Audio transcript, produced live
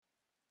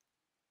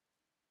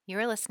You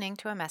are listening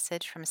to a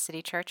message from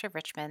City Church of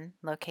Richmond,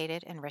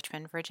 located in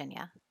Richmond,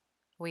 Virginia.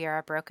 We are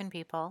a broken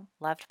people,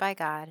 loved by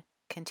God,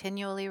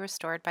 continually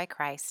restored by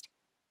Christ,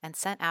 and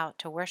sent out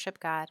to worship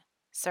God,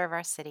 serve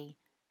our city,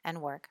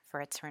 and work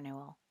for its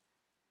renewal.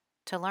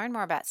 To learn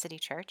more about City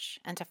Church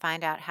and to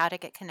find out how to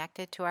get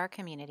connected to our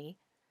community,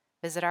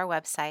 visit our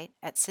website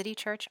at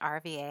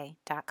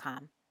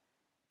citychurchrva.com.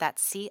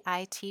 That's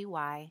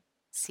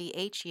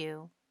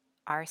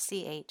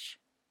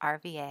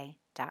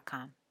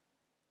citychurchrva.com.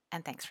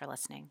 And thanks for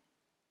listening.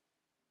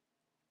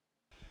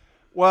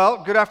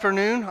 Well, good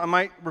afternoon. I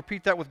might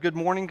repeat that with good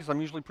morning because I'm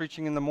usually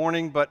preaching in the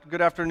morning, but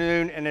good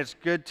afternoon, and it's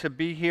good to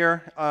be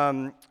here.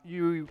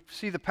 You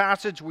see the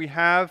passage we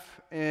have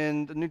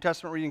in the New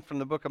Testament reading from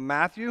the book of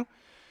Matthew.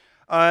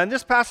 And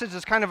this passage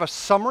is kind of a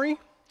summary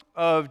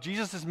of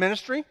Jesus'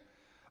 ministry,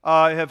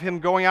 of him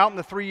going out in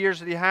the 3 years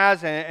that he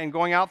has and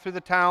going out through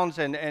the towns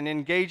and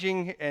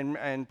engaging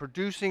and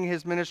producing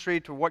his ministry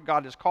to what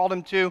God has called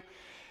him to.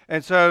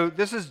 And so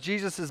this is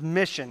Jesus'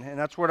 mission, and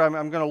that's what I'm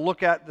going to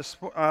look at this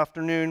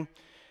afternoon.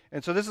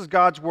 And so this is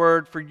God's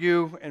word for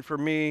you and for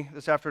me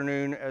this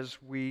afternoon as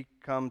we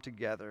come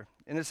together.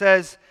 And it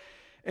says,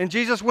 "And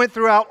Jesus went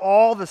throughout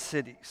all the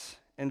cities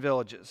and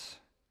villages,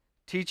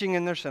 teaching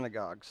in their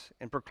synagogues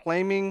and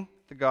proclaiming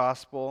the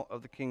gospel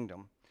of the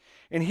kingdom,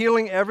 and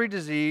healing every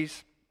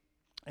disease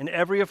and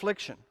every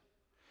affliction.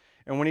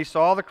 And when he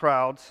saw the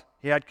crowds,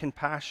 he had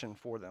compassion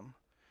for them,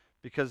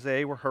 because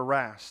they were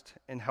harassed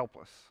and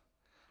helpless,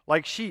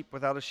 like sheep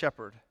without a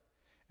shepherd.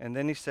 And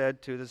then he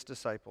said to his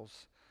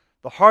disciples,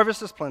 'The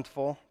harvest is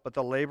plentiful, but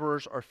the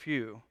laborers are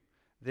few.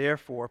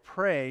 Therefore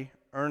pray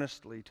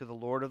earnestly to the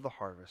Lord of the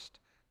harvest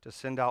to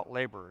send out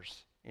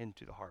laborers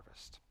into the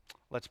harvest.'"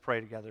 Let's pray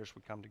together as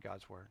we come to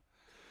God's word.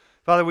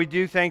 Father, we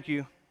do thank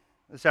you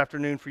this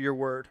afternoon for your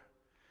word.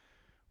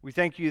 We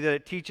thank you that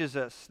it teaches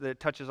us, that it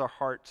touches our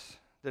hearts,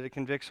 that it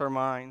convicts our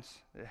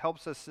minds, that it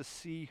helps us to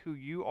see who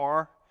you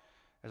are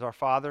as our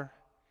Father,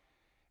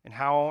 and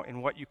how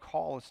and what you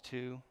call us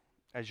to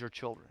as your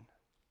children.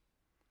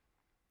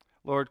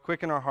 Lord,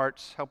 quicken our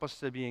hearts. Help us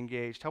to be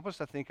engaged. Help us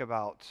to think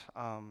about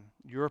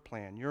your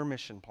plan, your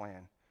mission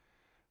plan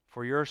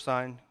for your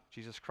Son,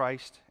 Jesus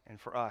Christ,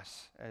 and for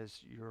us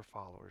as your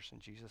followers. In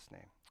Jesus'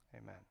 name,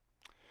 amen.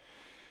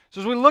 So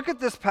as we look at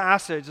this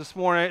passage this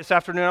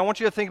afternoon, I want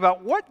you to think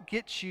about what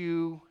gets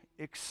you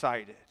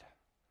excited.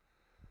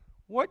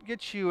 What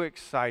gets you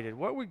excited?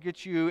 What would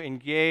get you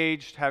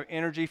engaged, have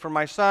energy? For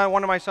my son,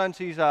 one of my sons,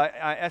 he's a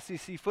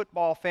SEC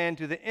football fan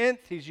to the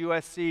nth. He's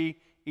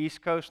USC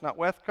East Coast, not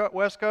West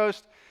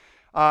Coast.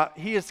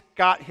 He has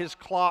got his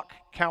clock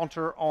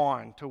counter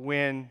on to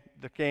when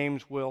the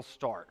games will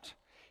start.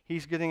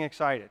 He's getting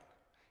excited.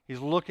 He's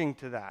looking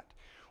to that.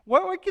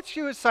 What gets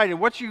you excited?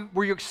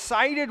 Were you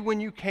excited when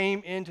you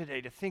came in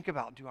today to think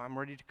about, I'm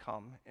ready to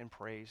come and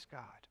praise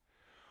God?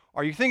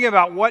 Are you thinking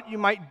about what you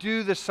might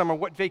do this summer,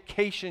 what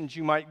vacations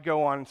you might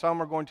go on?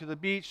 Some are going to the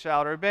beach,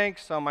 Outer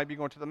Banks. Some might be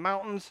going to the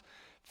mountains,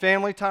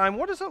 family time.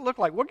 What does it look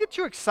like? What gets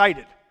you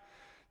excited?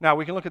 Now,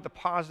 we can look at the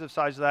positive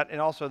sides of that and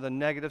also the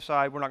negative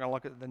side. We're not going to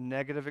look at the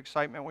negative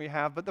excitement we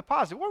have, but the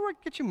positive.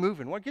 What gets you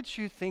moving? What gets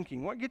you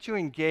thinking? What gets you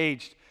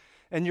engaged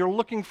and you're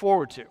looking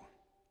forward to?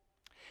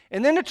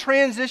 And then to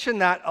transition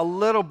that a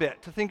little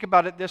bit, to think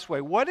about it this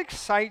way. What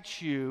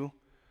excites you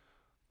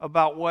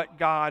about what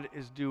God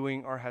is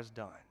doing or has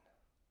done?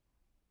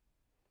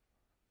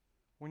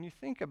 When you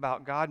think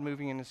about God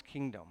moving in his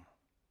kingdom,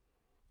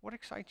 what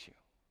excites you?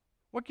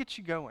 What gets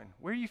you going?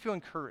 Where do you feel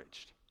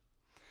encouraged?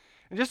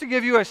 And just to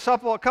give you a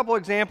couple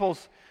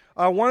examples,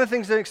 one of the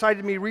things that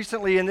excited me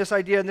recently in this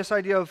idea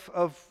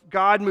of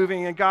God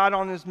moving and God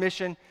on his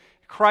mission,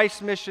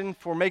 Christ's mission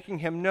for making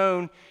him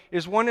known,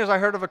 is I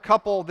heard of a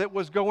couple that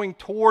was going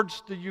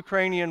towards the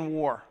Ukrainian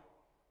war.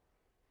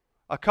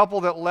 A couple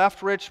that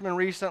left Richmond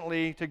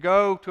recently to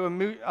go to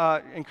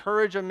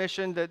encourage a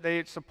mission that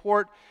they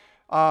support.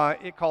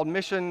 It called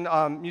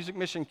Music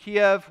Mission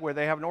Kiev, where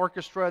they have an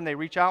orchestra and they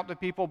reach out to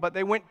people, but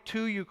they went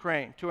to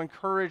Ukraine to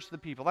encourage the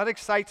people. That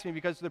excites me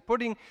because they're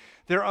putting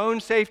their own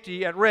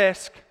safety at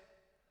risk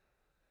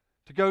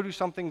to go do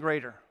something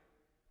greater,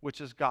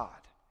 which is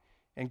God,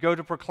 and go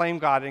to proclaim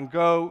God and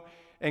go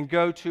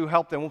to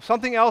help them. Well,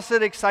 something else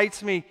that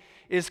excites me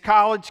is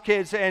college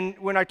kids, and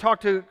when I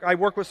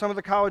work with some of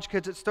the college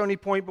kids at Stony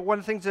Point, but one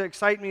of the things that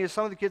excite me is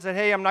some of the kids said,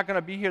 "Hey, I'm not going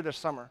to be here this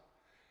summer."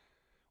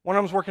 One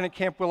of them's working at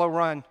Camp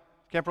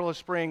Willow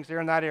Springs, they're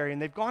in that area, and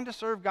they've gone to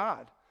serve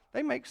God.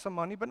 They make some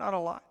money, but not a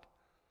lot.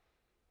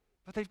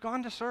 But they've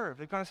gone to serve.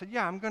 They've gone and said,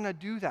 "Yeah, I'm going to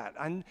do that."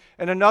 And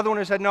another one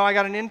has said, "No, I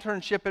got an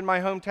internship in my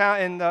hometown,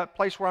 in the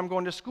place where I'm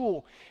going to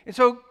school." And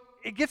so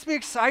it gets me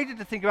excited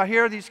to think about,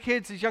 here are these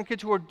kids, these young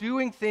kids who are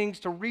doing things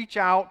to reach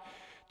out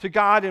to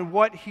God and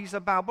what he's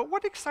about. But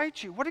what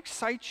excites you? What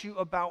excites you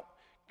about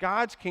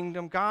God's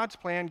kingdom, God's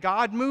plan,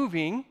 God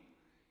moving,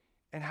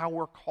 and how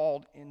we're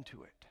called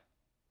into it?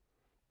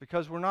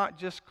 Because we're not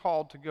just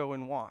called to go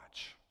and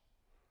watch.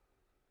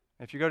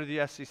 If you go to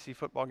the SEC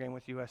football game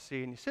with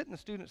USC and you sit in the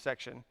student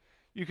section,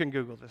 you can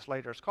Google this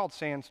later. It's called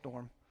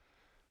Sandstorm.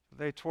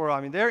 They twirl.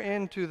 I mean, they're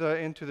into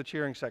the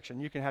cheering section.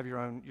 You can have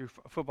your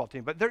football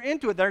team, but they're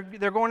into it.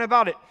 They're going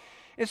about it.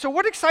 And so,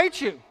 what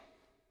excites you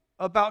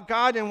about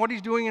God and what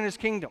He's doing in His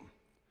kingdom?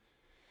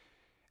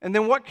 And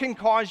then, what can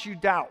cause you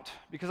doubt?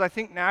 Because I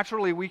think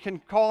naturally we can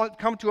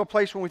come to a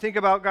place when we think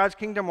about God's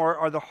kingdom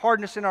or the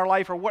hardness in our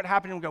life or what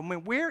happened, and go,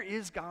 man, where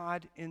is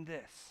God in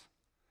this?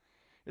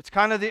 It's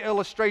kind of the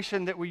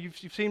illustration that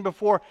you've seen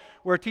before,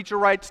 where a teacher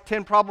writes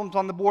 10 problems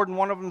on the board and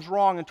one of them's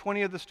wrong, and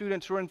 20 of the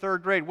students who are in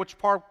third grade, which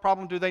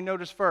problem do they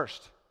notice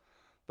first?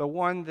 The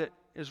one that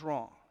is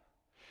wrong.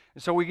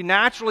 And so we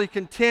naturally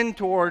can tend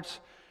towards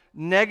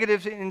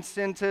negative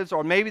incentives,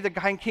 or maybe the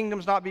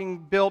kingdom's not being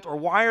built, or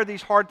why are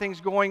these hard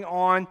things going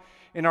on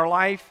in our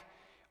life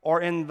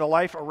or in the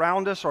life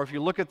around us, or if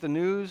you look at the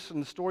news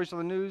and the stories of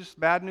the news,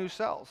 bad news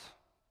sells.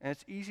 And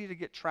it's easy to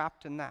get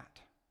trapped in that.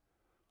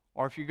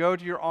 Or if you go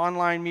to your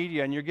online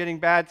media and you're getting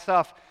bad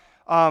stuff,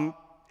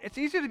 it's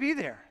easy to be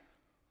there.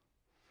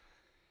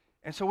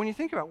 And so when you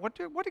think about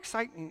what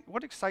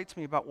excites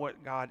me about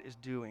what God is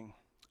doing,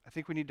 I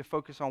think we need to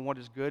focus on what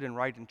is good and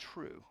right and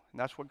true. And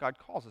that's what God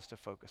calls us to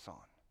focus on.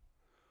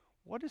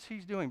 What is He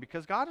doing?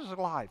 Because God is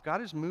alive,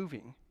 God is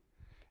moving,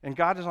 and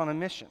God is on a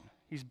mission.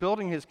 He's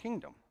building His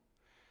kingdom.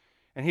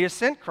 And He has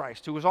sent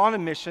Christ, who was on a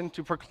mission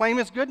to proclaim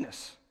His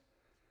goodness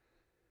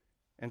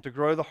and to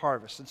grow the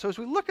harvest. And so as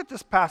we look at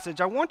this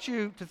passage, I want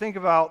you to think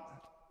about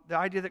the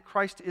idea that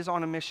Christ is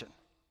on a mission.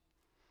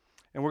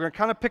 And we're going to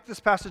kind of pick this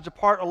passage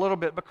apart a little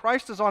bit, but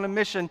Christ is on a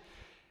mission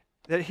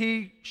that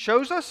He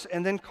shows us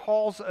and then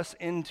calls us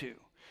into.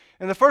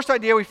 And the first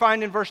idea we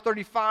find in verse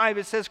 35,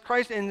 it says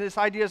Christ, and this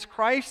idea is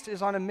Christ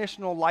is on a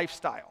missional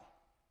lifestyle.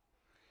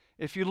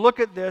 If you look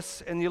at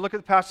this, and you look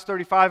at passage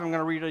 35, I'm going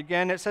to read it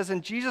again. It says,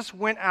 and Jesus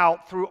went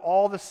out through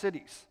all the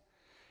cities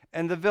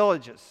and the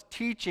villages,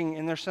 teaching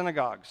in their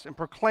synagogues and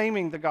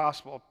proclaiming the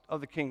gospel of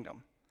the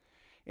kingdom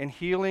and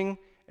healing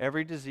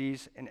every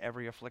disease and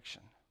every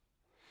affliction.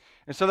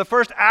 And so the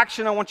first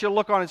action I want you to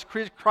look on is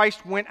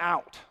Christ went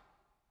out.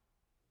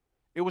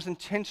 It was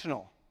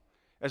intentional.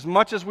 As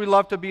much as we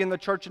love to be in the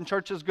church and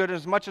church is good, and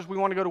as much as we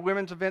want to go to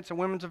women's events and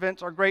women's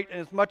events are great, and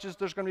as much as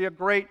there's going to be a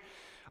great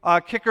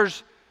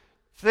kickers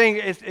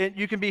thing,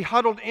 you can be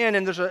huddled in,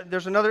 and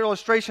there's another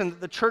illustration that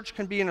the church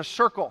can be in a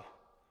circle.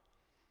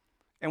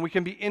 And we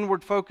can be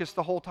inward focused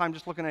the whole time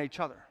just looking at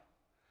each other.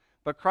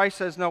 But Christ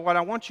says, no, what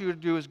I want you to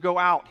do is go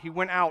out. He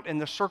went out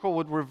and the circle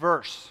would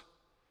reverse.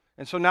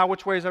 And so now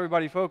which way is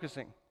everybody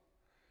focusing?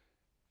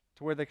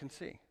 To where they can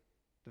see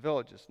the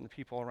villages and the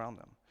people around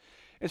them.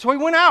 And so He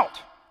went out.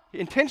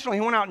 Intentionally,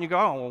 He went out, and you go,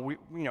 oh,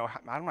 well,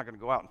 I'm not going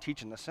to go out and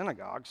teach in the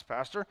synagogues,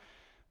 Pastor.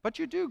 But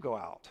you do go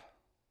out.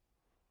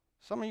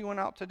 Some of you went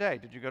out today.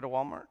 Did you go to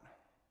Walmart?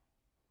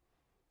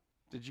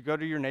 Did you go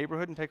to your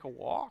neighborhood and take a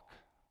walk?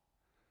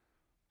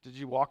 Did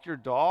you walk your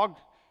dog?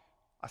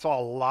 I saw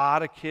a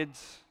lot of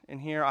kids in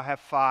here. I have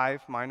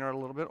 5. Mine are a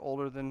little bit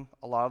older than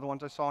a lot of the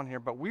ones I saw in here.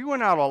 But we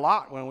went out a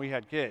lot when we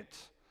had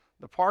kids.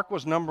 The park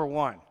was number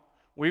 1.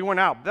 We went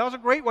out. That was a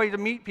great way to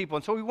meet people.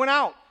 And so we went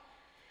out.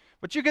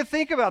 But you could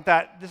think about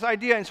this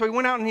idea. And so He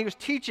went out and He was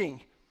teaching.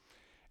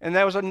 And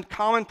that was a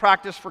common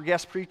practice for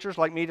guest preachers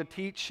like me to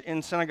teach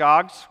in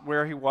synagogues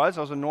where He was.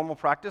 That was a normal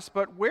practice.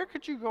 But where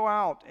could you go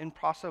out and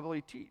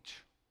possibly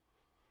teach?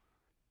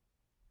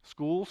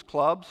 Schools,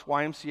 clubs,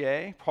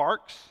 YMCA,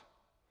 parks.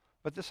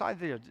 But this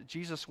idea that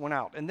Jesus went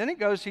out. And then He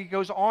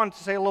goes on to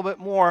say a little bit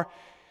more.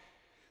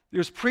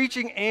 There's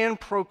preaching and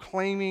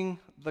proclaiming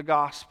the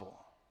gospel.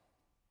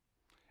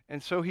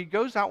 And so He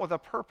goes out with a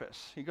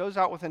purpose. He goes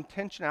out with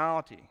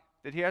intentionality,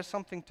 that He has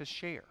something to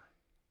share,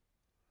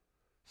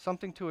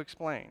 something to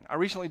explain. I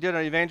recently did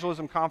an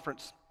evangelism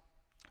conference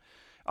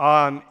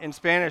in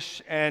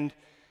Spanish, and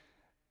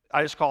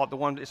I just call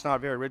it it's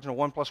not very original,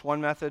 1+1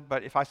 method,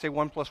 but if I say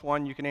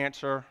 1+1, you can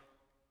answer.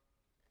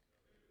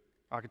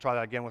 I can try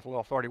that again with a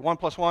little authority.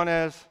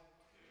 1+1 is?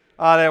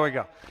 There we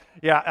go.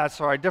 Yeah,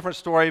 sorry, different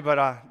story, but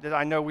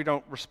I know we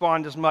don't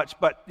respond as much.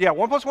 But yeah,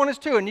 1+1 is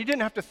 2, and you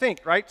didn't have to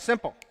think, right?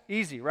 Simple,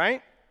 easy,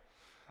 right?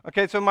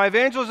 Okay, so my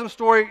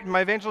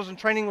evangelism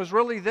training was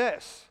really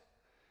this.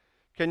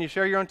 Can you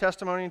share your own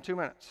testimony in 2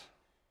 minutes?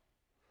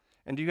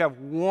 And do you have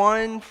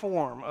one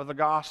form of the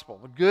gospel,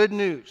 the good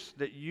news,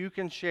 that you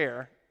can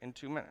share in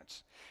 2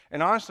 minutes?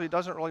 And honestly, it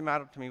doesn't really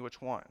matter to me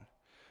which one.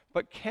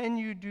 But can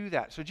you do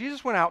that? So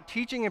Jesus went out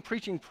teaching and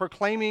preaching,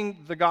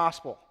 proclaiming the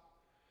gospel,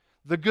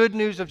 the good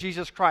news of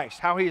Jesus Christ,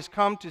 how He has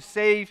come to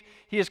save,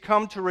 He has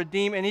come to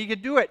redeem, and He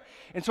could do it.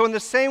 And so in the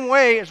same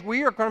way as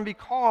we are going to be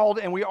called,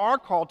 and we are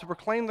called to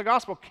proclaim the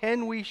gospel,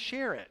 can we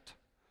share it?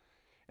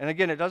 And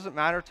again, it doesn't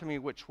matter to me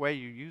which way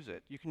you use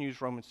it. You can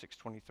use Romans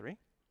 6:23.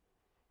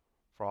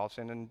 For all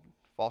sin and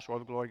fall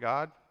short of the glory of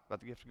God, but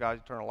the gift of God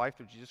is eternal life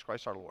through Jesus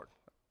Christ our Lord.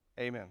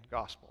 Amen.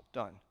 Gospel.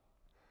 Done.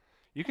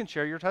 You can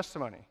share your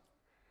testimony.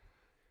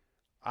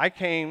 I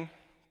came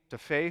to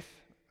faith,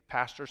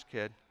 pastor's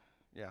kid,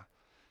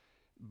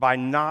 by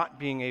not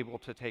being able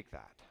to take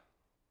that.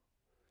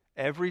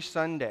 Every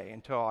Sunday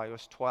until I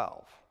was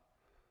 12,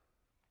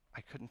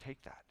 I couldn't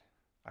take that.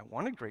 I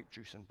wanted grape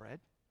juice and bread,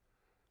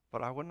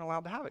 but I wasn't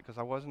allowed to have it because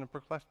I wasn't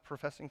a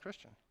professing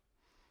Christian.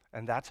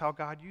 And that's how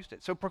God used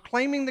it. So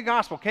proclaiming the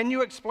gospel, can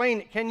you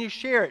explain it? Can you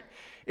share it?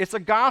 It's a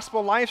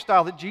gospel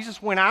lifestyle that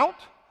Jesus went out,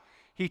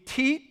 he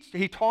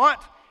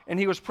taught, and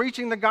he was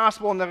preaching the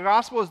gospel, and the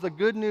gospel is the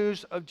good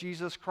news of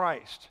Jesus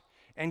Christ.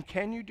 And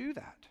can you do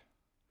that?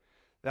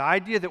 The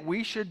idea that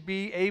we should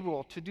be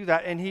able to do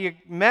that. And he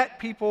met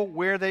people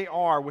where they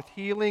are with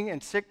healing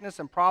and sickness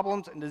and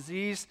problems and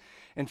disease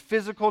and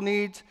physical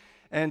needs.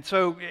 And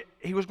so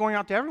he was going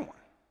out to everyone,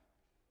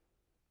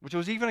 which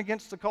was even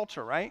against the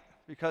culture, right?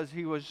 Because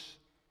he was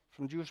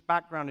from Jewish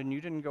background, and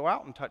you didn't go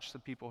out and touch the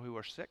people who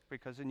were sick,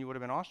 because then you would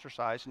have been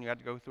ostracized and you had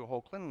to go through a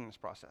whole cleanliness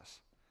process.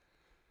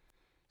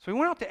 So he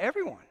went out to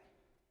everyone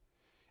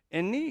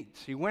in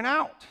needs. He went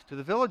out to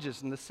the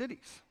villages and the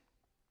cities.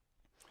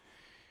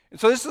 And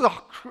so this is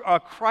a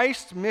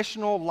Christ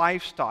missional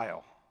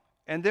lifestyle.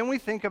 And then we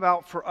think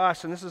about for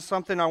us, and this is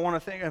something I want to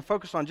think and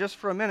focus on just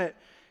for a minute.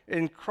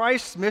 In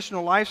Christ's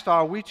missional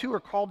lifestyle, we too are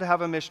called to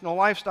have a missional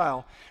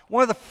lifestyle.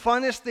 One of the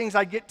funnest things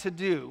I get to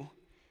do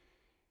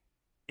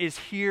is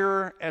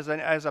hear, as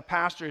a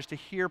pastor, is to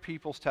hear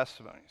people's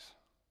testimonies.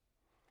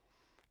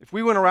 If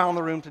we went around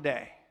the room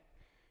today,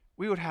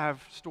 we would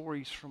have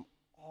stories from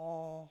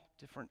all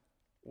different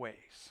ways.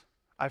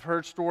 I've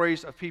heard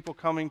stories of people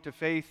coming to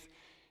faith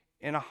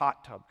in a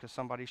hot tub because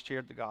somebody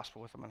shared the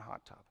gospel with them in a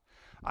hot tub.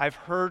 I've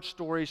heard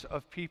stories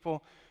of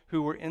people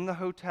who were in the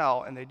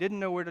hotel and they didn't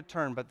know where to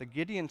turn, but the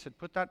Gideons had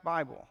put that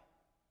Bible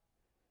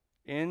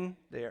in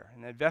there,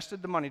 and they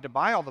invested the money to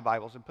buy all the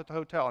Bibles and put the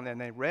hotel, and then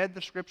they read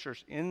the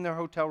scriptures in their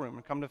hotel room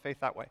and come to faith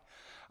that way.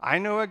 I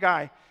know a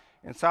guy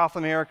in South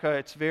America.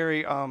 It's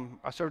very,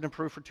 I served in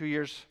Peru for 2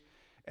 years,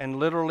 and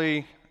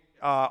literally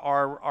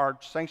our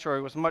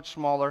sanctuary was much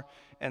smaller,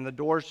 and the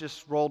doors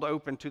just rolled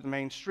open to the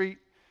main street,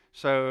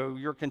 so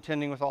you're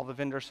contending with all the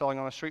vendors selling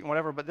on the street and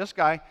whatever. But this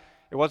guy,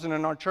 it wasn't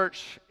in our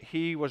church.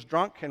 He was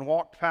drunk and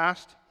walked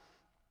past,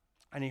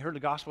 and he heard the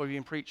gospel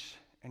being preached,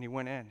 and he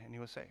went in, and he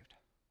was saved.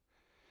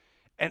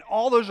 And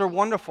all those are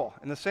wonderful.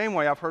 In the same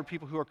way, I've heard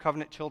people who are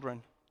covenant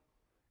children,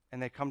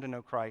 and they come to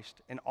know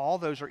Christ, and all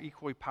those are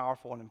equally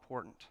powerful and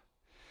important.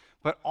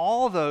 But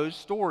all those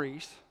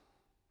stories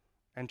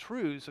and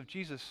truths of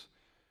Jesus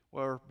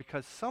were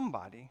because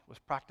somebody was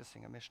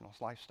practicing a missional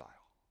lifestyle.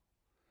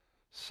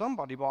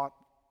 Somebody bought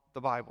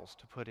the Bibles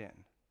to put in.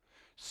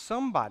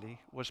 Somebody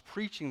was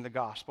preaching the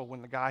gospel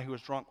when the guy who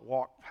was drunk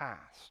walked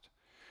past.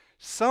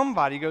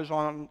 Somebody goes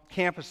on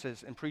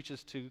campuses and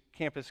preaches to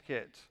campus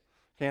kids,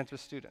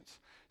 campus students.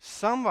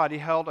 Somebody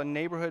held a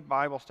neighborhood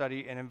Bible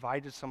study and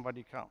invited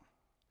somebody to come.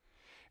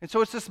 And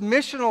so it's this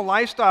missional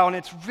lifestyle, and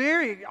it's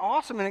very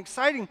awesome and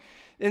exciting.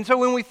 And so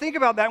when we think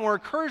about that and we're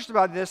encouraged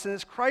about this, and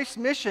it's Christ's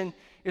mission,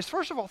 is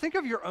first of all, think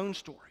of your own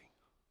story.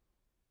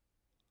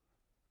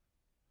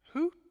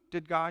 Who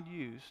did God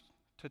use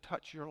to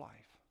touch your life?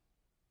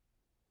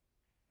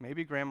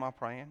 Maybe grandma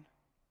praying.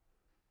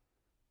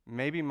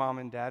 Maybe mom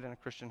and dad in a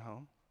Christian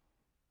home.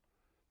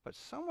 But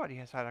somebody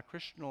has had a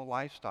Christian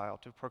lifestyle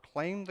to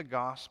proclaim the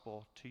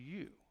gospel to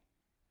you.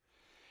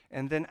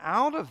 And then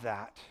out of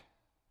that,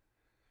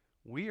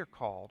 we are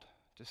called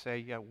to say,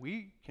 yeah,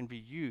 we can be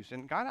used.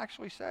 And God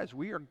actually says,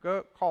 we are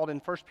called in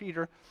 1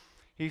 Peter,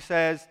 he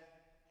says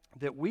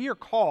that we are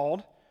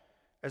called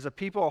as a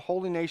people, a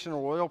holy nation, a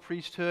royal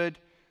priesthood,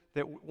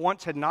 that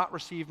once had not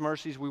received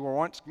mercies. We were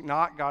once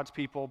not God's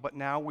people, but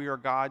now we are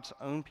God's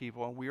own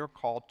people, and we are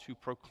called to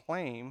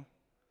proclaim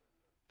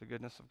the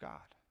goodness of God.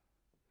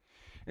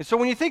 And so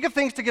when you think of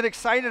things to get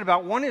excited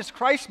about, one is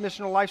Christ's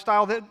missional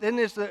lifestyle, that then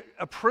is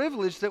a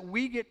privilege that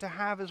we get to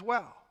have as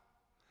well.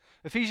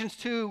 Ephesians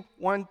 2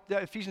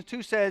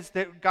 says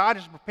that God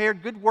has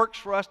prepared good works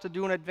for us to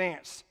do in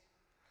advance,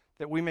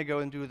 that we may go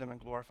and do them and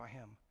glorify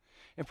him.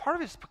 And part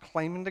of it is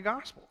proclaiming the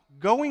gospel,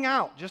 going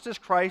out just as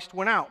Christ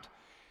went out.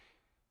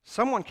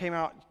 Someone came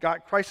out,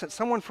 Christ sent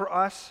someone for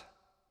us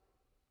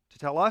to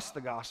tell us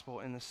the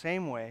gospel. In the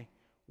same way,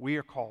 we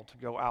are called to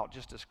go out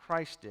just as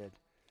Christ did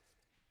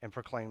and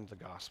proclaim the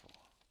gospel.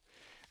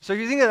 So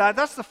you think of that,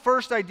 that's the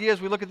first idea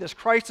as we look at this.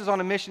 Christ is on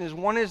a mission.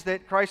 One is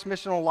that Christ's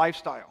missional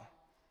lifestyle.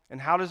 And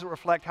how does it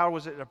reflect? How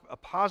was it a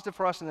positive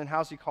for us? And then how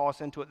does he call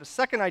us into it? The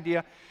second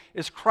idea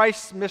is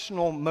Christ's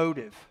missional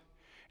motive.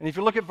 And if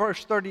you look at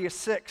verse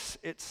 36,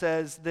 it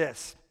says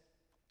this.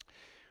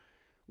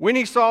 When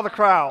he saw the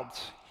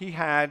crowds, he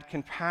had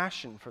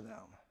compassion for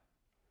them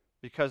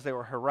because they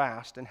were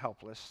harassed and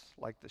helpless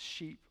like the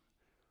sheep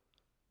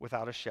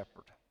without a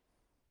shepherd.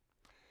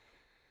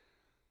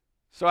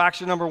 So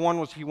action number one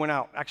was he went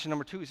out. Action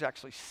number two is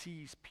actually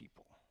sees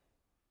people.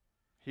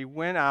 He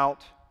went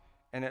out,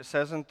 and it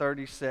says in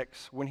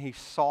 36, when he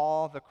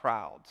saw the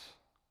crowds.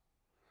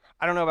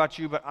 I don't know about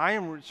you, but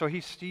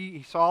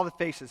he saw the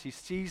faces. He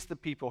sees the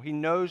people.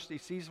 He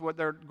sees what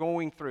they're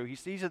going through. He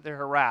sees that they're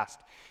harassed.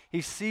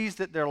 He sees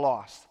that they're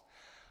lost.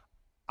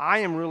 I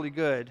am really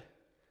good.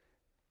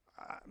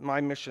 My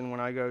mission when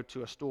I go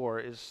to a store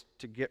is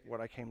to get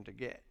what I came to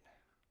get,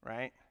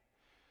 right?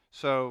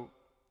 So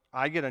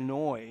I get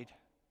annoyed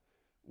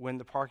when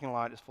the parking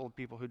lot is full of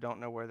people who don't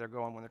know where they're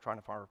going when they're trying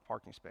to find a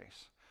parking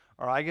space.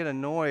 Or I get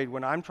annoyed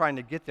when I'm trying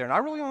to get there, and I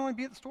really only want to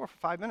be at the store for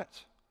 5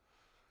 minutes.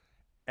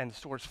 and the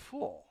store's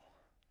full,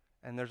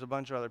 and there's a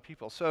bunch of other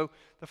people. So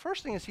the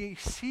first thing is he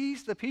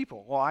sees the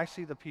people. Well, I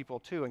see the people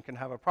too and can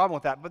have a problem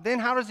with that. But then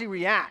how does he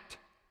react?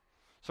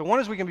 So one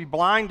is we can be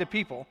blind to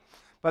people,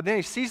 but then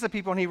he sees the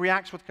people and he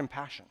reacts with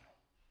compassion.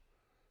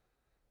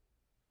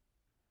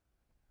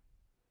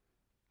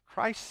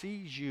 Christ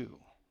sees you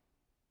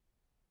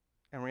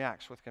and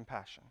reacts with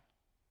compassion.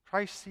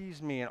 Christ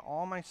sees me in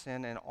all my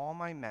sin and all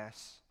my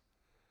mess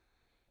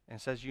and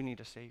says, you need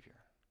a Savior.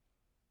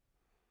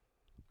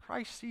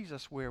 Christ sees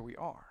us where we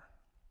are.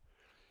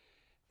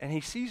 And he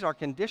sees our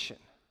condition.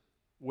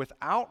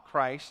 Without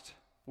Christ,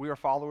 we are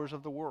followers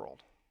of the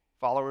world,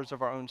 followers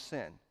of our own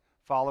sin,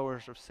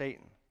 followers of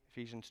Satan,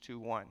 Ephesians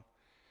 2:1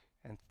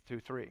 and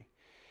 2:3. And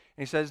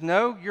he says,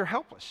 no, you're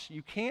helpless.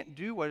 You can't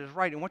do what is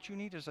right, and what you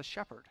need is a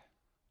shepherd.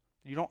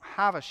 You don't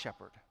have a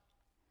shepherd.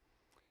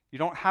 You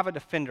don't have a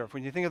defender.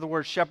 When you think of the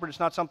word shepherd, it's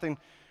not something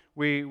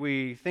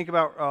we think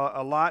about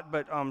a lot,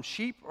 but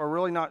sheep are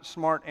really not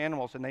smart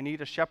animals, and they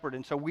need a shepherd,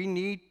 and so we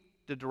need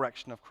the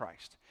direction of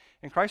Christ.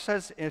 And Christ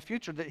says in the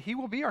future that he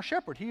will be our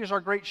shepherd. He is our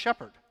great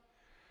shepherd.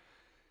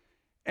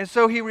 And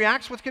so he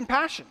reacts with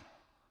compassion.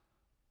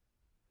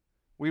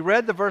 We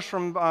read the verse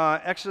from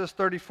Exodus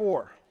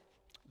 34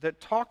 that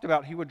talked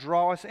about he would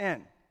draw us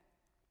in,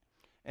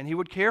 and he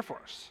would care for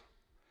us.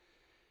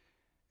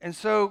 And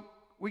so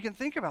we can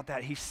think about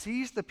that. He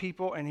sees the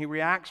people and he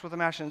reacts with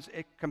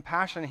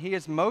compassion.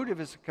 His motive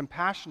is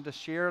compassion to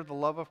share the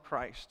love of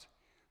Christ,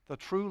 the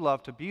true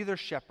love, to be their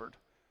shepherd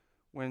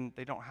when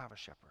they don't have a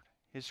shepherd.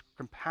 His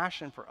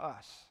compassion for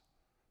us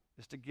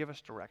is to give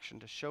us direction,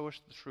 to show us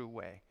the true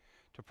way,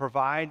 to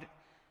provide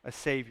a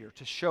Savior,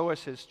 to show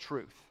us his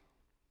truth.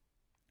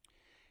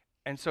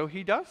 And so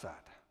he does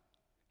that.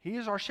 He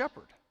is our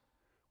shepherd.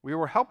 We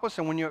were helpless,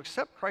 and when you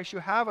accept Christ, you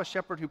have a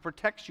shepherd who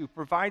protects you,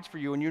 provides for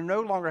you, and you're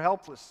no longer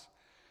helpless,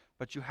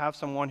 but you have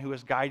someone who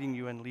is guiding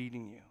you and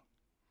leading you.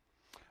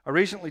 I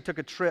recently took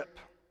a trip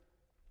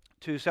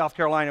to South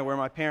Carolina where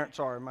my parents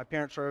are. My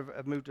parents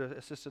have moved to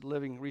assisted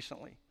living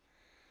recently.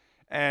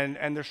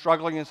 And they're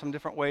struggling in some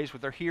different ways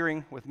with their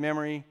hearing, with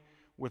memory,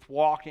 with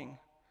walking.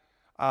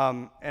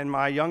 And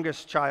my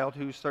youngest child,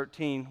 who's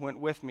 13, went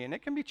with me. And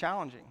it can be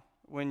challenging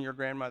when your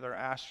grandmother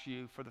asks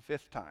you for the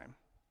 5th time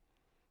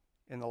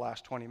in the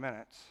last 20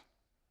 minutes,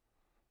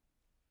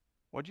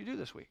 what'd you do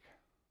this week?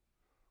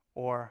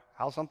 Or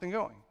how's something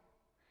going?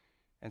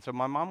 And so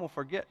my mom will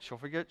forget. She'll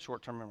forget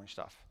short-term memory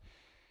stuff.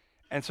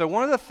 And so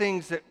one of the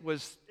things that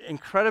was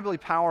incredibly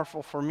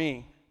powerful for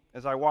me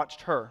as I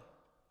watched her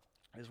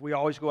is we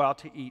always go out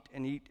to eat,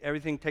 and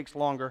everything takes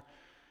longer.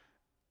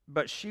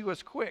 But she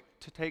was quick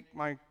to take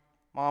my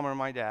mom or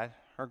my dad,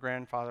 her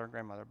grandfather and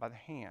grandmother, by the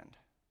hand,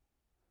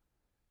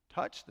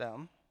 touch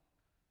them,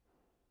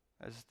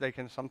 as they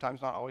can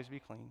sometimes not always be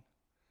clean,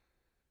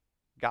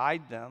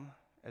 guide them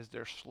as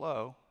they're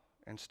slow,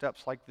 and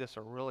steps like this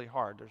are really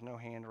hard. There's no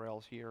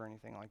handrails here or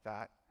anything like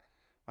that.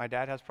 My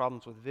dad has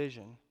problems with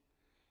vision,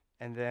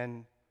 and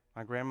then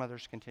my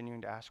grandmother's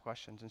continuing to ask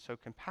questions, and so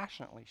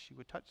compassionately she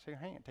would touch their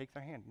hand, take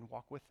their hand, and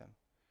walk with them.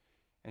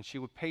 And she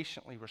would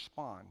patiently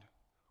respond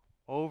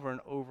over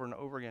and over and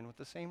over again with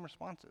the same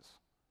responses.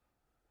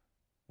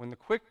 When the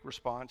quick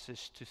response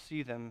is to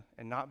see them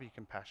and not be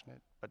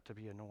compassionate, but to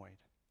be annoyed.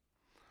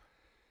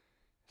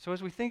 So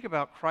as we think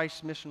about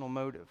Christ's missional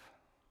motive,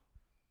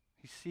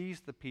 he sees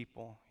the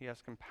people, he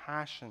has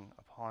compassion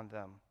upon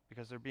them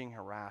because they're being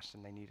harassed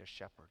and they need a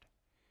shepherd.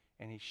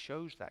 And he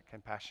shows that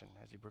compassion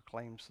as he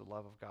proclaims the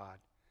love of God.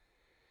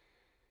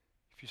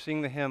 If you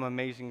sing the hymn,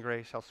 Amazing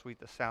Grace, How Sweet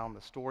the Sound,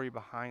 the story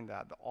behind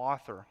that, the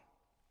author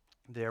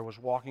there was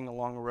walking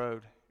along a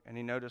road and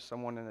he noticed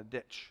someone in a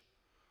ditch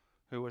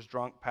who was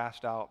drunk,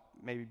 passed out,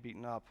 maybe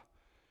beaten up.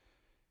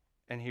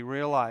 And he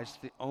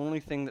realized the only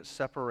thing that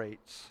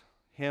separates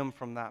him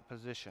from that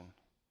position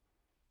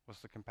was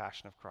the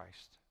compassion of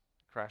Christ.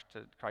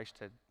 Christ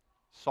had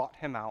sought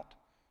him out,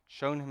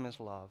 shown him his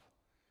love,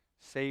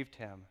 saved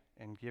him,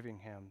 and giving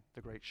him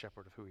the great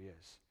shepherd of who he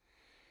is.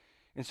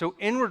 And so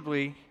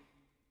inwardly,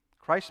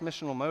 Christ's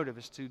missional motive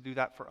is to do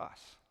that for us.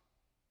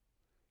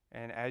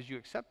 And as you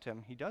accept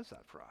him, he does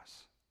that for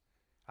us.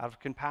 Out of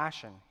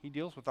compassion, he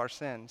deals with our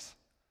sins.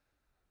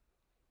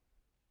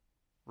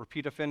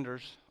 Repeat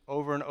offenders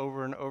over and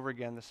over and over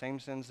again, the same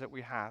sins that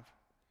we have.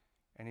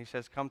 And he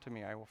says, come to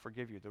me, I will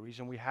forgive you. The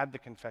reason we had the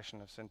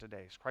confession of sin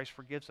today is Christ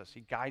forgives us.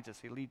 He guides us.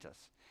 He leads us.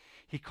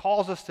 He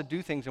calls us to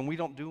do things and we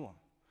don't do them,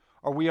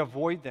 or we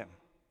avoid them.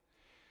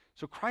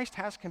 So Christ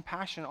has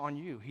compassion on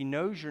you. He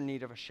knows your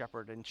need of a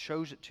shepherd and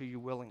shows it to you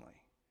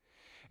willingly.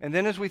 And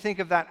then as we think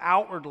of that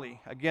outwardly,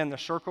 again, the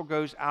circle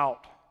goes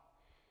out.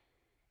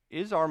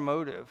 Is our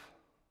motive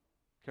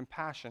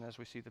compassion as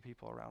we see the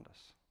people around us?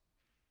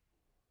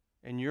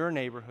 In your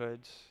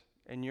neighborhoods,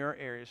 in your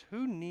areas,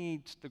 who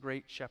needs the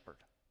great shepherd?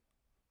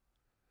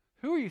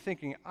 Who are you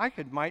thinking,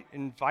 might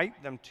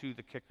invite them to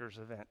the Kickers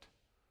event?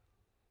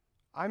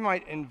 I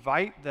might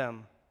invite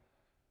them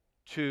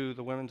to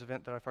the women's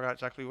event that I forgot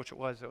exactly which it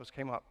was that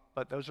came up,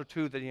 but those are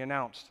two that he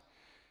announced.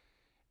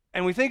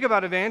 And we think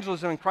about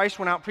evangelism, and Christ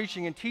went out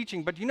preaching and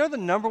teaching, but do you know the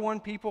number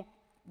one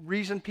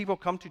reason people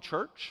come to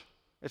church?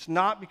 It's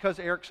not because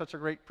Eric's such a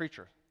great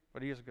preacher,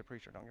 but he is a good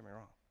preacher, don't get me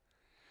wrong.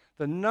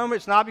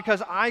 It's not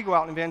because I go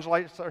out and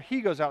evangelize or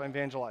he goes out and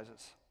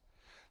evangelizes.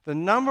 The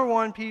number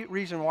one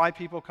reason why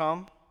people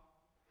come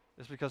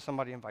is because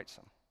somebody invites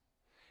them.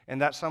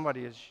 And that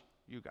somebody is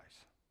you guys.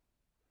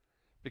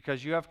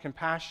 Because you have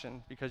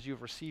compassion, because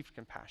you've received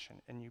compassion,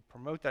 and you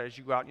promote that as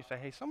you go out and you say,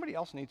 hey, somebody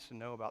else needs to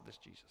know about this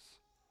Jesus.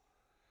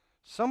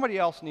 Somebody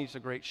else needs a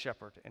great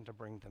shepherd and to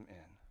bring them in.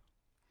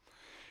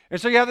 And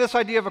so you have this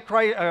idea of a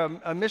Christ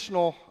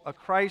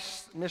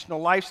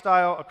missional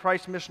lifestyle, a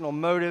Christ missional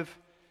motive,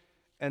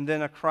 and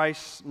then a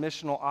Christ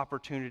missional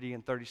opportunity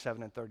in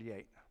 37 and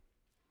 38.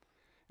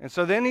 And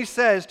so then he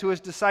says to his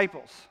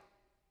disciples,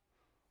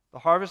 the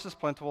harvest is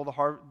plentiful,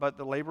 but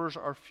the laborers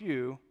are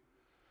few.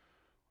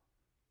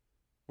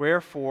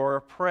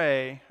 Wherefore,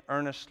 pray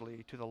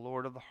earnestly to the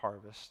Lord of the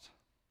harvest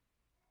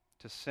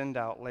to send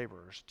out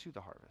laborers to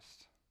the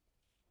harvest.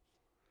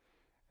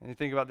 And you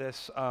think about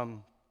this,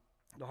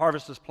 the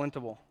harvest is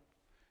plentiful.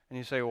 And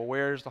you say, well,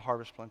 where is the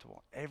harvest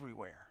plentiful?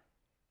 Everywhere.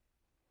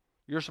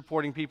 You're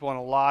supporting people in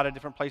a lot of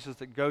different places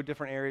that go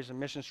different areas and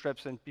mission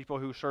trips and people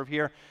who serve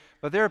here.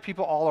 But there are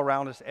people all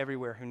around us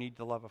everywhere who need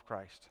the love of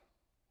Christ.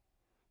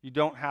 You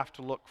don't have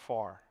to look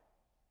far. I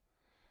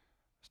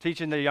was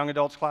teaching the young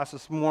adults class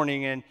this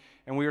morning, and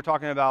we were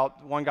talking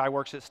about one guy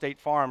works at State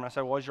Farm. And I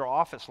said, what does your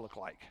office look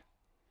like?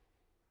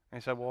 And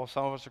he said, well,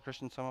 some of us are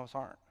Christians, some of us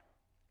aren't.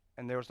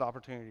 And there was the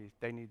opportunity.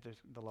 They need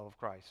the love of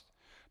Christ.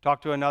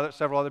 Talked to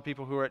several other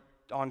people who are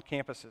on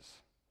campuses.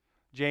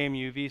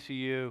 JMU,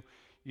 VCU,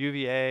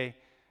 UVA,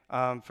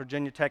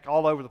 Virginia Tech,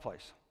 all over the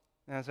place.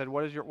 And I said,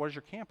 what does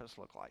your campus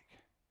look like?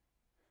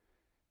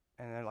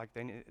 And they're like,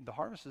 the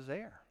harvest is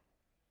there.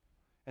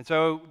 And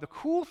so the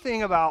cool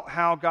thing about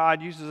how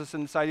God uses us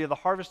in this idea, the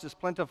harvest is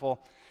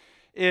plentiful,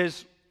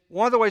 is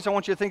one of the ways I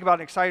want you to think about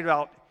and excited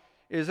about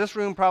is this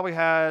room probably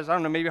has, I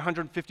don't know, maybe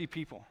 150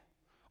 people.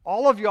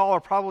 All of y'all are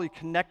probably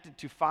connected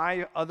to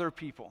 5 other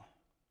people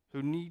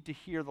who need to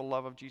hear the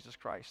love of Jesus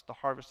Christ. The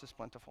harvest is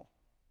plentiful.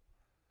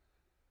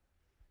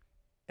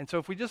 And so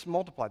if we just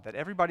multiply that,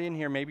 everybody in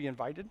here may be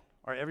invited,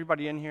 or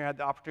everybody in here had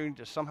the opportunity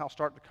to somehow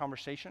start the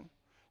conversation.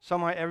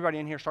 Somehow everybody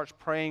in here starts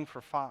praying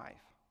for 5.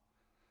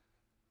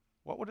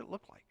 What would it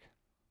look like?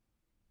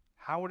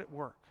 How would it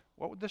work?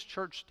 What would this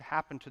church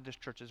happen to this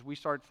church as we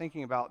start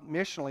thinking about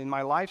missionally?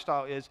 My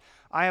lifestyle is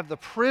I have the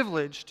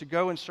privilege to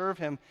go and serve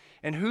him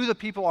and who the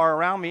people are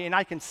around me, and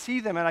I can see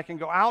them and I can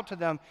go out to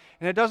them.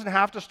 And it doesn't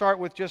have to start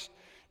with just,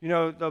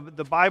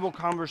 the Bible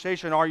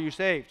conversation, are you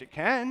saved? It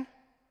can.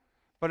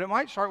 But it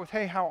might start with,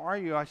 hey, how are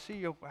you? I see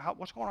you.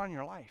 What's going on in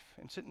your life?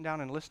 And sitting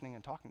down and listening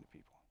and talking to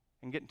people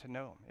and getting to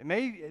know them. It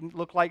may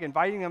look like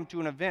inviting them to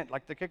an event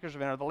like the Kickers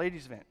event or the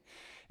ladies event.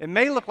 It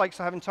may look like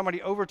having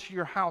somebody over to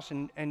your house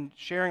and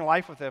sharing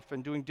life with them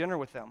and doing dinner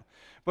with them.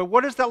 But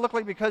what does that look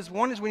like? Because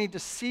one is we need to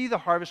see the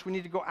harvest. We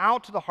need to go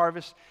out to the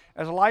harvest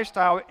as a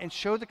lifestyle and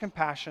show the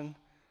compassion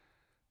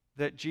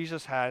that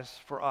Jesus has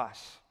for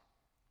us.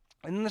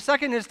 And then the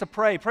second is to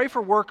pray. Pray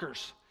for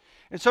workers.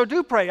 And so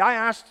do pray. I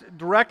asked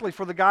directly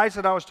for the guys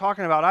that I was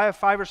talking about. I have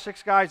 5 or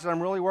 6 guys that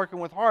I'm really working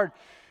with hard.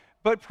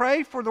 But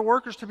pray for the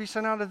workers to be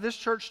sent out of this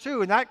church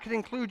too, and that could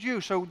include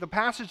you. So the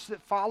passage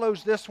that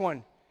follows this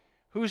one,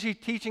 who's he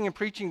teaching and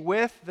preaching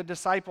with? The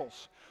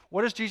disciples.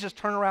 What does Jesus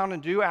turn around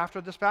and do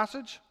after this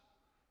passage?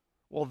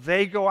 Well,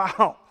 they go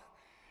out.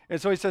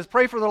 And so he says,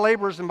 pray for the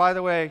laborers, and by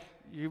the way,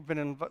 you've been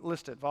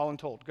enlisted,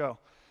 voluntold, go.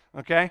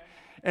 Okay?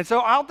 And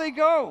so out they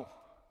go.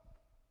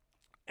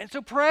 And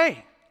so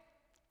pray.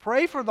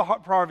 Pray for the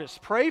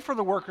harvest. Pray for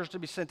the workers to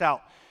be sent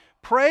out.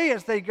 Pray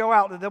as they go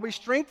out that they'll be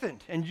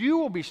strengthened, and you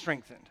will be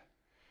strengthened.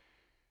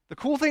 The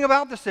cool thing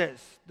about this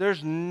is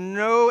there's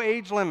no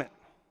age limit,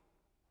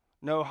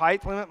 no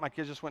height limit. My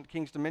kids just went to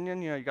King's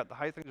Dominion. You got the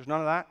height thing. There's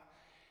none of that.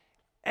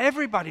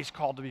 Everybody's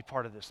called to be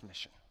part of this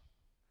mission.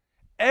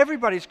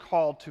 Everybody's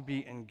called to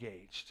be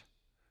engaged.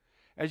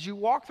 As you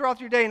walk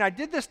throughout your day, and I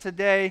did this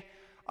today,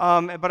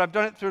 but I've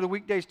done it through the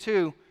weekdays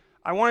too,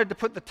 I wanted to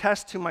put the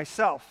test to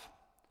myself.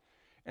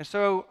 And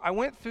so I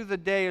went through the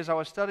day as I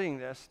was studying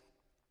this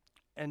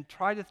and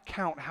tried to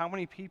count how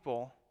many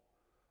people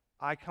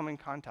I come in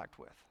contact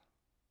with.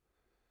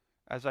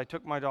 As I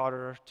took my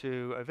daughter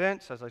to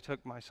events, as I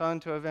took my son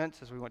to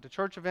events, as we went to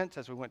church events,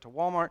 as we went to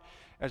Walmart,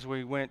 as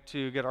we went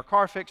to get our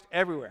car fixed,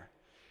 everywhere.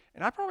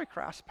 And I probably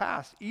crossed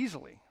paths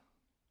easily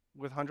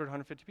with 100,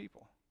 150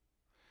 people.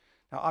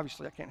 Now,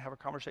 obviously, I can't have a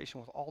conversation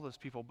with all those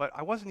people, but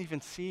I wasn't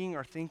even seeing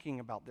or thinking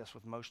about this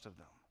with most of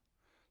them.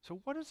 So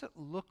what does it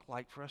look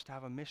like for us to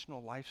have a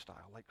missional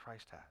lifestyle like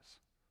Christ has?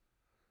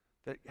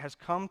 That has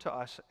come to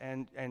us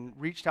and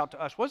reached out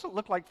to us. What does it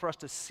look like for us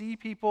to see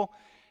people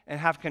and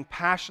have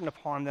compassion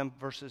upon them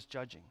versus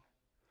judging?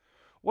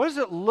 What does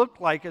it look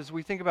like as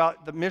we think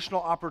about the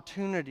missional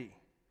opportunity?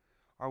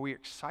 Are we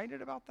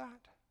excited about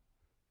that?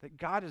 That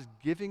God is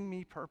giving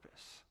me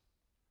purpose.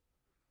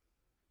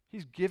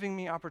 He's giving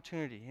me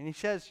opportunity. And he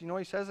says,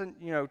 he says in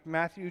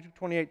Matthew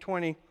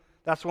 28:20,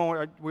 that's the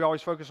one we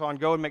always focus on,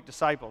 go and make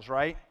disciples,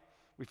 right?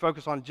 We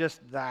focus on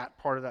just that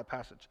part of that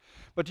passage.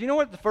 But do you know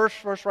what the first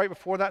verse right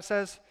before that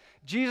says?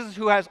 Jesus,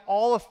 who has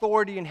all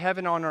authority in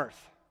heaven and on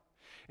earth.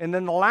 And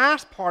then the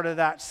last part of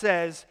that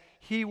says,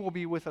 he will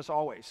be with us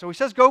always. So he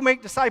says, go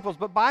make disciples.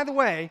 But by the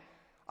way,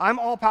 I'm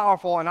all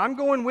powerful and I'm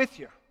going with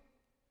you.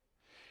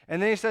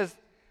 And then he says,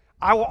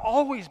 I will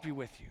always be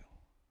with you.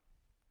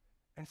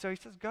 And so he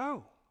says,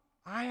 go.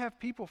 I have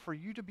people for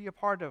you to be a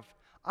part of.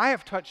 I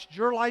have touched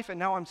your life, and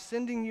now I'm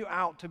sending you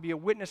out to be a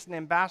witness and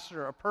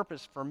ambassador, a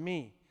purpose for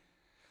me,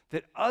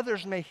 that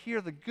others may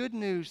hear the good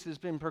news that has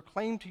been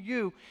proclaimed to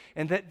you,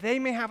 and that they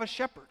may have a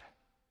shepherd,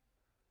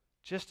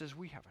 just as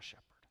we have a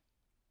shepherd.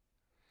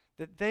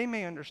 That they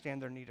may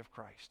understand their need of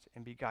Christ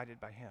and be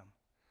guided by him,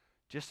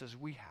 just as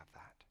we have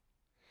that.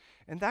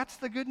 And that's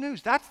the good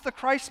news. That's the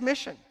Christ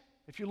mission.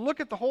 If you look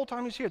at the whole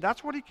time he's here,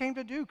 that's what he came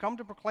to do, come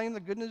to proclaim the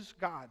good news of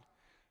God,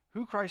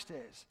 who Christ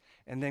is,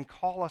 and then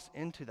call us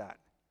into that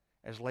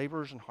as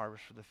laborers in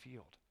harvest for the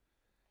field.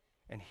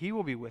 And he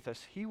will be with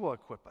us, he will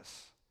equip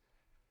us,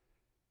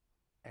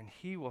 and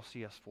he will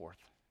see us forth,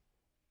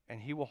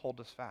 and he will hold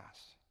us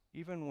fast,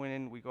 even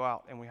when we go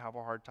out and we have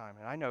a hard time.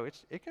 And I know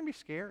it can be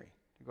scary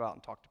to go out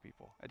and talk to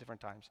people at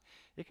different times.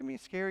 It can be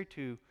scary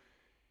to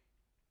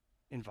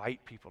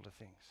invite people to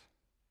things.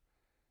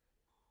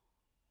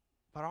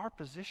 But our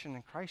position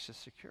in Christ is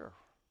secure.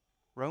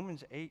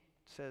 Romans 8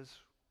 says,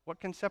 what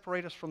can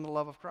separate us from the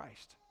love of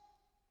Christ?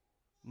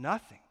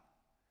 Nothing.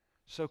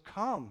 So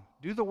come,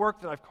 do the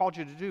work that I've called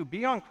you to do.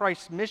 Be on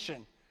Christ's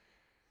mission,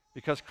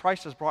 because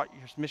Christ has brought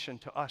his mission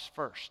to us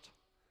first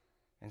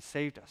and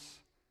saved us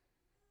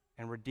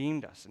and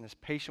redeemed us and is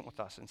patient with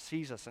us and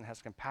sees us and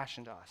has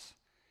compassion to us,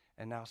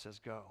 and now says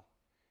go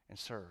and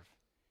serve,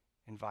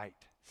 invite,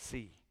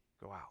 see,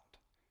 go out.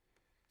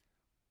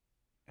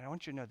 And I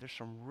want you to know there's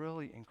some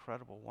really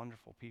incredible,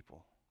 wonderful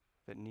people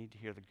that need to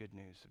hear the good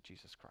news of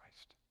Jesus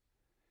Christ.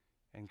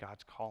 And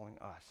God's calling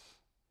us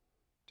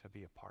to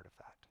be a part of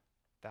that.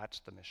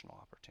 That's the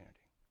missional opportunity.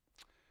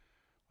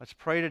 Let's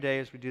pray today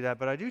as we do that,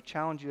 but I do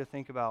challenge you to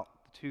think about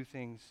the two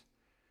things.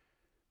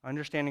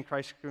 Understanding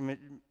Christ's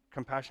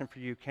compassion for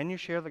you. Can you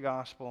share the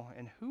gospel?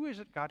 And who is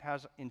it God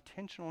has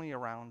intentionally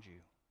around you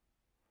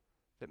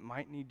that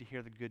might need to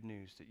hear the good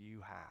news that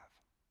you have?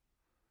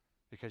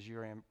 Because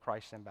you're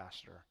Christ's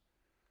ambassador,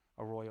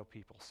 a royal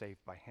people saved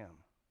by him.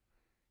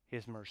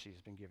 His mercy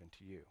has been given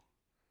to you,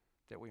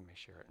 that we may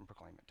share it and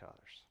proclaim it to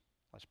others.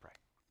 Let's pray.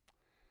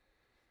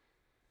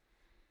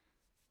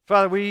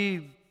 Father,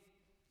 we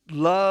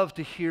love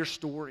to hear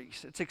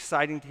stories. It's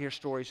exciting to hear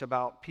stories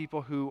about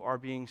people who are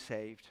being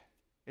saved.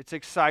 It's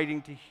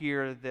exciting to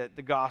hear that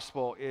the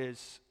gospel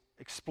is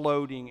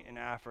exploding in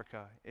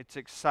Africa. It's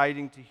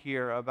exciting to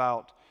hear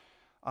about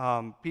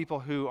people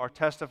who are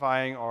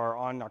testifying or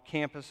on our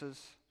campuses.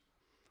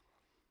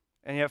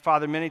 And yet,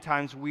 Father, many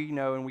times we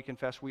know and we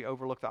confess we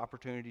overlook the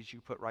opportunities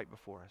you put right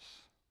before us.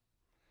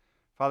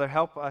 Father,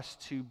 help us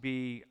to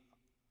be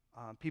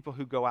people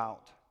who go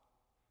out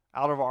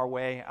of our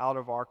way, out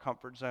of our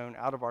comfort zone,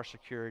 out of our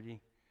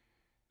security,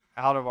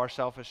 out of our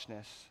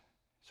selfishness.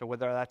 So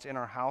whether that's in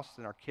our house,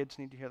 then our kids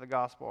need to hear the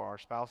gospel, or our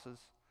spouses,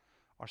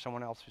 or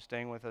someone else who's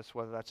staying with us,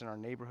 whether that's in our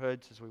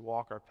neighborhoods, as we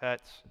walk our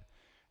pets,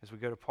 as we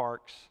go to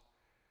parks.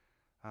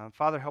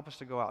 Father, help us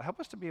to go out. Help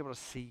us to be able to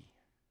see.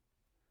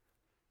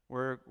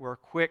 We're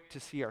quick to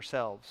see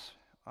ourselves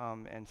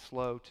and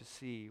slow to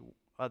see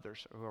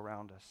others who are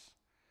around us.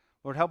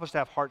 Lord, help us to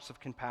have hearts of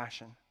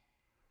compassion.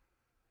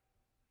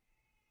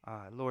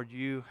 Lord,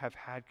 you have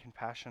had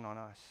compassion on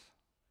us.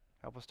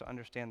 Help us to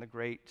understand the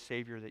great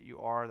Savior that you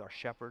are, our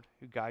shepherd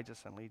who guides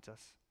us and leads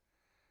us.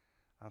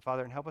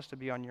 Father, and help us to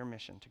be on your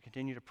mission, to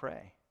continue to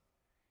pray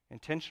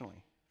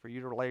intentionally for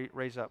you to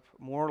raise up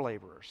more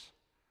laborers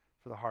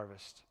for the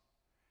harvest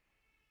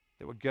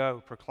that would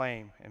go,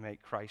 proclaim, and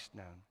make Christ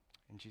known.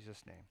 In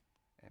Jesus' name,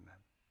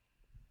 amen.